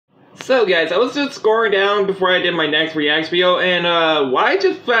So guys, I was just scrolling down before I did my next React video, and what I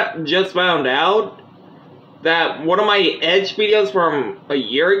just found out that one of my Edge videos from a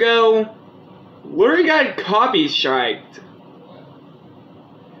year ago literally got copy striked.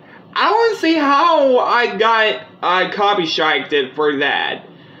 I don't see how I got copy striked for that.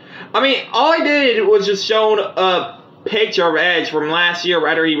 I mean, all I did was just show a picture of Edge from last year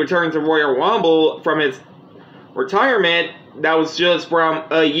after he returned to Royal Rumble from his retirement. That was just from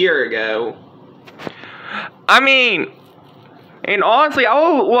a year ago. I mean, and honestly,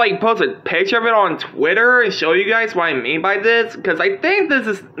 I'll post a picture of it on Twitter and show you guys what I mean by this, because I think this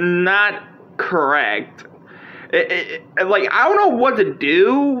is not correct. I don't know what to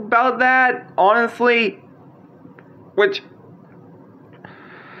do about that, honestly. Which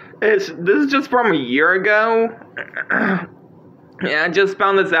this is just from a year ago. Yeah, I just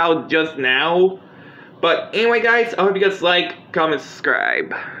found this out just now. But anyway, guys, I hope you guys like, comment,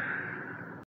 subscribe.